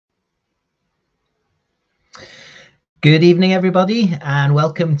Good evening, everybody, and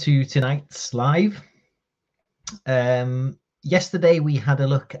welcome to tonight's live. Yesterday, we had a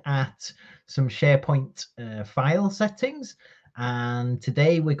look at some SharePoint file settings, and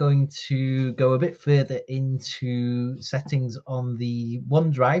today we're going to go a bit further into settings on the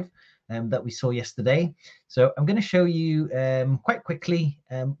OneDrive that we saw yesterday. So I'm going to show you quite quickly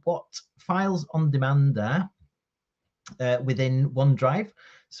what files on demand are within OneDrive.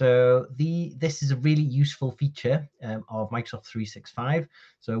 So this is a really useful feature of Microsoft 365.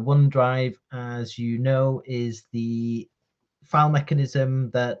 So OneDrive, as you know, is the file mechanism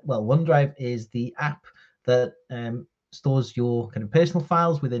that, well, OneDrive is the app that stores your kind of personal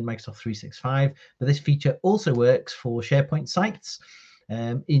files within Microsoft 365. But this feature also works for SharePoint sites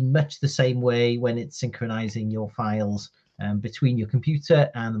in much the same way when it's synchronizing your files between your computer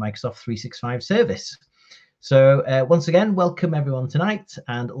and the Microsoft 365 service. So once again, welcome everyone tonight,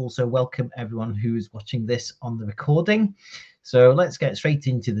 and also welcome everyone who's watching this on the recording. So let's get straight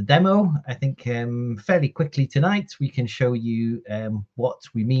into the demo. I think fairly quickly tonight, we can show you what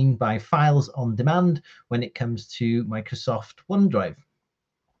we mean by files on demand when it comes to Microsoft OneDrive.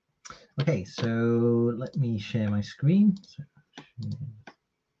 Okay, so let me share my screen.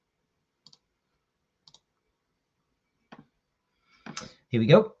 Here we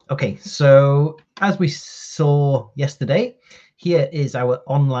go. Okay, so as we saw yesterday, here is our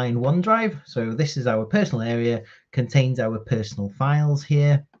online OneDrive. So this is our personal area, contains our personal files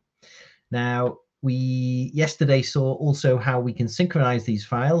here. Now, we yesterday saw also how we can synchronize these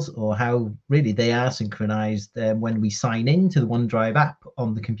files, or how really they are synchronized when we sign in to the OneDrive app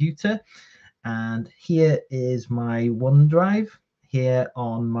on the computer. And here is my OneDrive here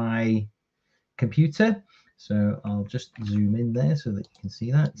on my computer. So I'll just zoom in there so that you can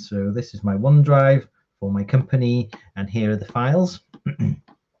see that. So this is my OneDrive for my company, and here are the files.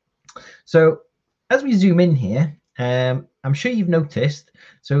 So as we zoom in here, I'm sure you've noticed,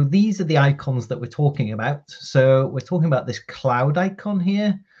 so these are the icons that we're talking about. So we're talking about this cloud icon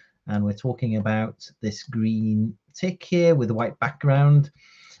here, and we're talking about this green tick here with a white background.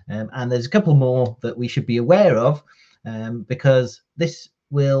 And there's a couple more that we should be aware of because this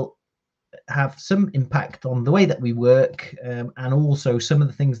will have some impact on the way that we work, and also some of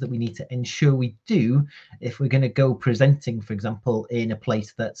the things that we need to ensure we do if we're going to go presenting, for example, in a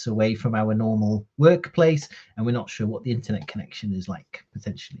place that's away from our normal workplace and we're not sure what the internet connection is like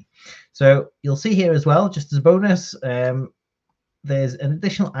potentially. So you'll see here as well, just as a bonus, there's an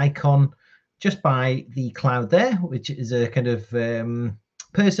additional icon just by the cloud there, which is a kind of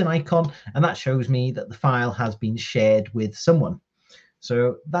person icon, and that shows me that the file has been shared with someone.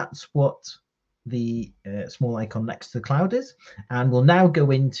 So that's what the small icon next to the cloud is. And we'll now go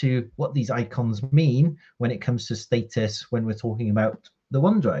into what these icons mean when it comes to status when we're talking about the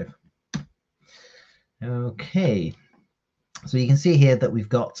OneDrive. Okay, so you can see here that we've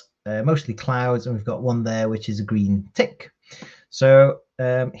got mostly clouds, and we've got one there which is a green tick. So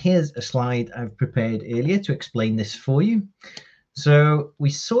here's a slide I've prepared earlier to explain this for you. So we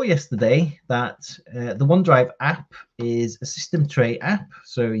saw yesterday that the OneDrive app is a system tray app.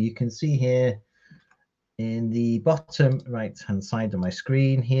 So you can see here in the bottom right-hand side of my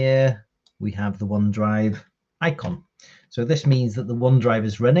screen here, we have the OneDrive icon. So this means that the OneDrive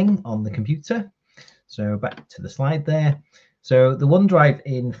is running on the computer. So back to the slide there. So the OneDrive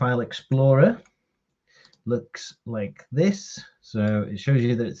in File Explorer looks like this. So it shows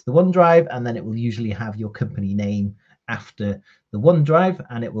you that it's the OneDrive, and then it will usually have your company name after the OneDrive,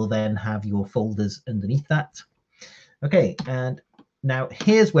 and it will then have your folders underneath that. Okay, and now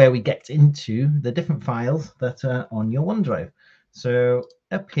here's where we get into the different files that are on your OneDrive. So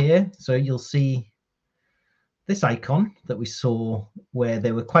up here, so you'll see this icon that we saw where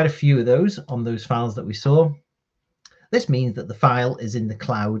there were quite a few of those on those files that we saw. This means that the file is in the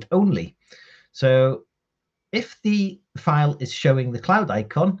cloud only. So if the file is showing the cloud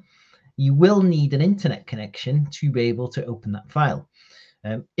icon, you will need an internet connection to be able to open that file.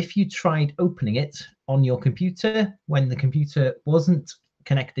 If you tried opening it on your computer when the computer wasn't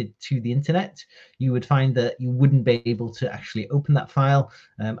connected to the internet, you would find that you wouldn't be able to actually open that file,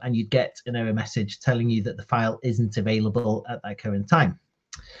 and you'd get an error message telling you that the file isn't available at that current time.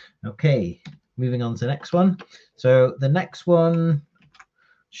 Okay, moving on to the next one. So the next one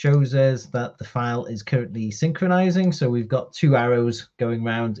shows us that the file is currently synchronizing. So we've got two arrows going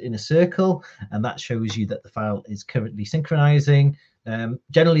around in a circle, and that shows you that the file is currently synchronizing.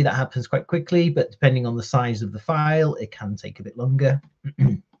 Generally that happens quite quickly, but depending on the size of the file, it can take a bit longer.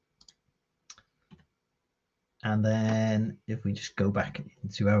 And then if we just go back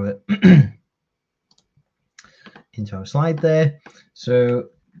into our into our slide there. So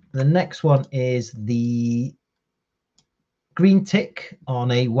the next one is the green tick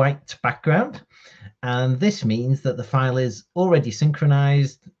on a white background. And this means that the file is already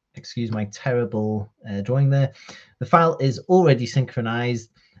synchronized. Excuse my terrible drawing there. The file is already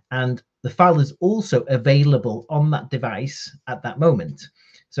synchronized, and the file is also available on that device at that moment.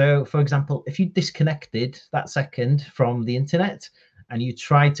 So, for example, if you disconnected that second from the internet and you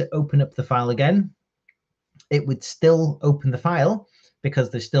tried to open up the file again, it would still open the file because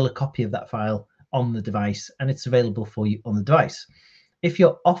there's still a copy of that file on the device and it's available for you on the device. If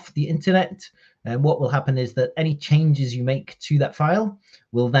you're off the internet, what will happen is that any changes you make to that file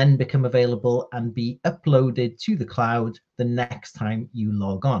will then become available and be uploaded to the cloud the next time you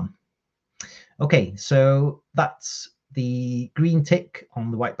log on. Okay, so that's the green tick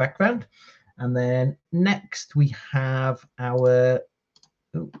on the white background. And then next we have our,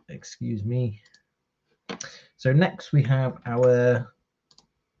 oh, excuse me. So next we have our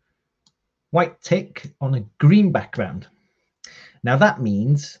white tick on a green background. Now that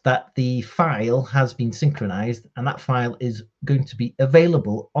means that the file has been synchronized and that file is going to be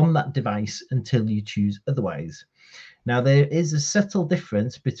available on that device until you choose otherwise. Now there is a subtle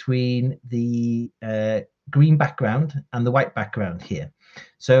difference between the green background and the white background here.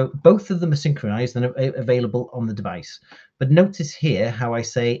 So both of them are synchronized and available on the device. But notice here how I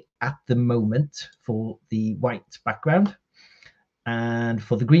say at the moment for the white background. And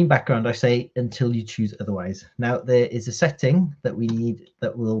for the green background, I say until you choose otherwise. Now, there is a setting that we need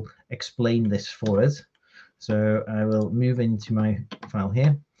that will explain this for us. So I will move into my file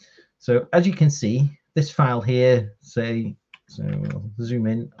here. So as you can see, this file here, so we'll zoom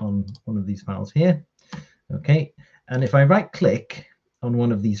in on one of these files here. Okay, and if I right click on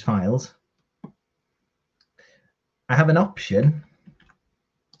one of these files, I have an option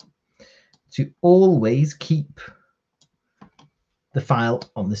to always keep the file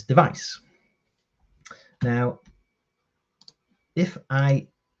on this device. Now, if I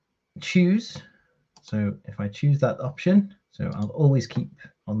choose, so if I choose that option, so I'll always keep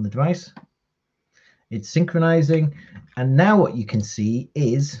on the device, it's synchronizing. And now what you can see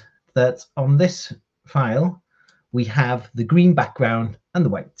is that on this file, we have the green background and the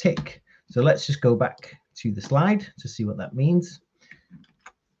white tick. So let's just go back to the slide to see what that means.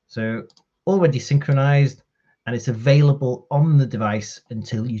 So already synchronized, and it's available on the device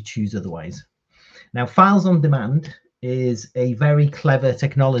until you choose otherwise. Now, Files on Demand is a very clever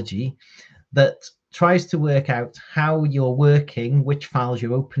technology that tries to work out how you're working, which files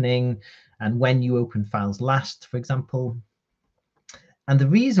you're opening, and when you open files last, for example. And the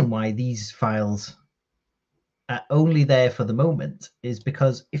reason why these files are only there for the moment is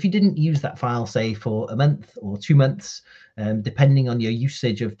because if you didn't use that file, say, for a month or 2 months, depending on your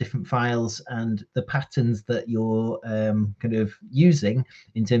usage of different files and the patterns that you're kind of using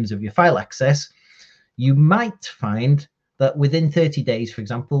in terms of your file access, you might find that within 30 days, for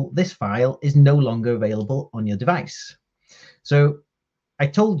example, this file is no longer available on your device. So I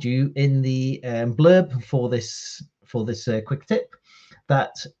told you in the blurb for this quick tip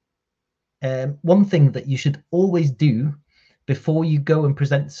that one thing that you should always do before you go and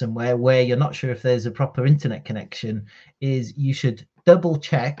present somewhere where you're not sure if there's a proper internet connection is you should double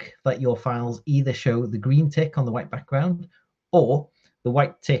check that your files either show the green tick on the white background or the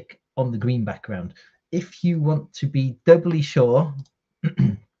white tick on the green background. If you want to be doubly sure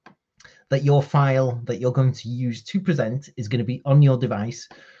that your file that you're going to use to present is going to be on your device,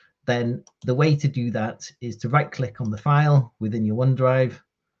 then the way to do that is to right click on the file within your OneDrive.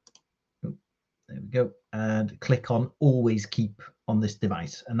 There we go, and click on always keep on this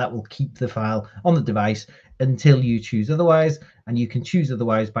device, and that will keep the file on the device until you choose otherwise. And you can choose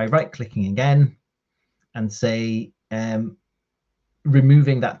otherwise by right clicking again and say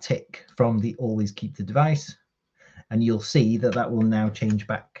removing that tick from the always keep the device, and you'll see that that will now change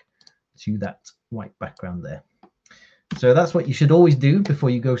back to that white background there. So that's what you should always do before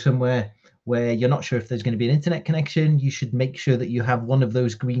you go somewhere where you're not sure if there's going to be an internet connection. You should make sure that you have one of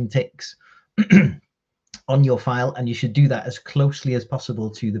those green ticks on your file, and you should do that as closely as possible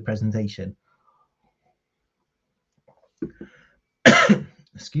to the presentation.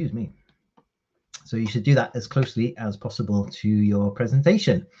 Excuse me. So you should do that as closely as possible to your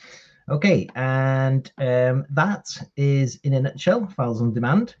presentation. Okay, and that is in a nutshell Files on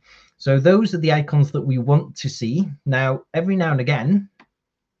Demand. So those are the icons that we want to see. Now, every now and again,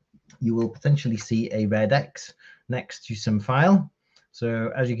 you will potentially see a red X next to some file.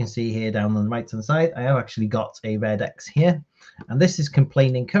 So as you can see here down on the right hand side, I have actually got a red X here, and this is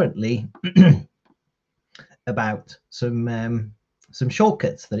complaining currently about some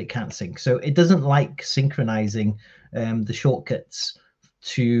shortcuts that it can't sync. So it doesn't like synchronizing the shortcuts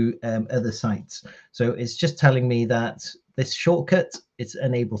to other sites. So it's just telling me that this shortcut, it's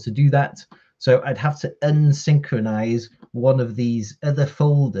unable to do that. So I'd have to unsynchronize one of these other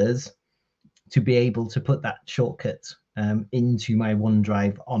folders to be able to put that shortcut into my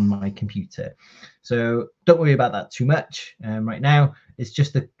OneDrive on my computer. So don't worry about that too much right now. It's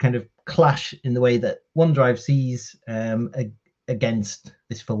just a kind of clash in the way that OneDrive sees against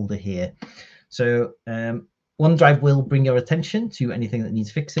this folder here. So OneDrive will bring your attention to anything that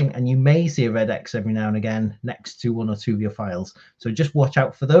needs fixing, and you may see a red X every now and again next to one or two of your files. So just watch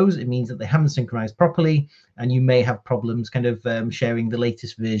out for those. It means that they haven't synchronized properly, and you may have problems kind of sharing the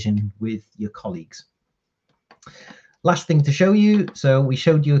latest version with your colleagues. Last thing to show you. So we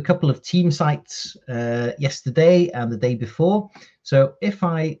showed you a couple of team sites yesterday and the day before. So if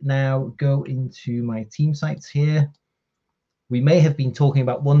I now go into my team sites here, we may have been talking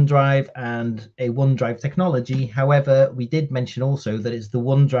about OneDrive and a OneDrive technology. However, we did mention also that it's the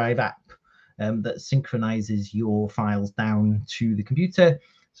OneDrive app that synchronizes your files down to the computer.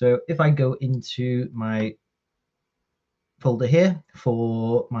 So if I go into my folder here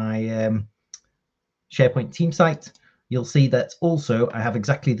for my SharePoint team site, you'll see that also I have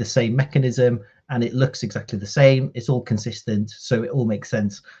exactly the same mechanism and it looks exactly the same. It's all consistent, so it all makes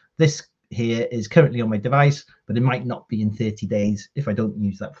sense. This here is currently on my device, but it might not be in 30 days if I don't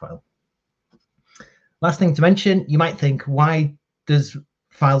use that file. Last thing to mention, you might think, why does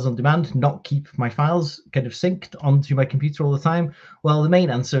Files on Demand not keep my files kind of synced onto my computer all the time? Well, the main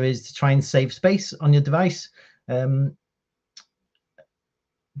answer is to try and save space on your device.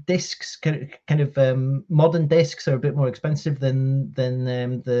 Discs, modern discs are a bit more expensive than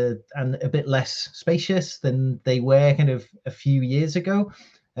and a bit less spacious than they were kind of a few years ago.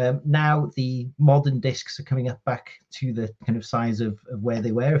 Now the modern discs are coming up back to the kind of size of where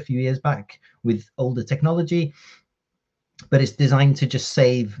they were a few years back with older technology, but it's designed to just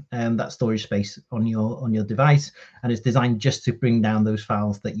save that storage space on your device, and it's designed just to bring down those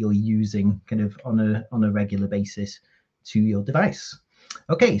files that you're using kind of on a regular basis to your device.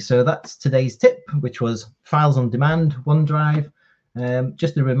 Okay, so that's today's tip, which was Files on Demand, OneDrive.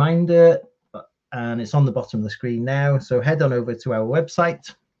 Just a reminder, and it's on the bottom of the screen now. So head on over to our website,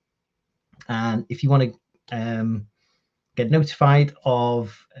 and if you want to get notified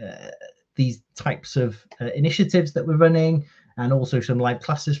of these types of initiatives that we're running, and also some live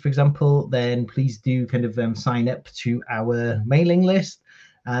classes, for example, then please do kind of sign up to our mailing list.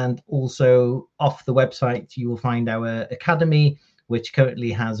 And also off the website, you will find our academy, which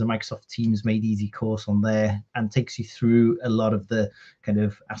currently has a Microsoft Teams Made Easy course on there and takes you through a lot of the kind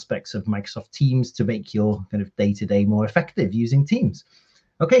of aspects of Microsoft Teams to make your kind of day-to-day more effective using Teams.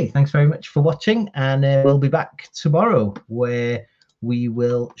 Okay, thanks very much for watching, and we'll be back tomorrow where we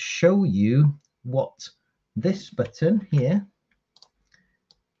will show you what this button here,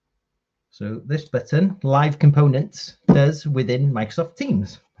 so this button, Live Components, does within Microsoft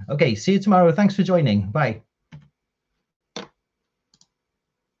Teams. Okay, see you tomorrow. Thanks for joining. Bye.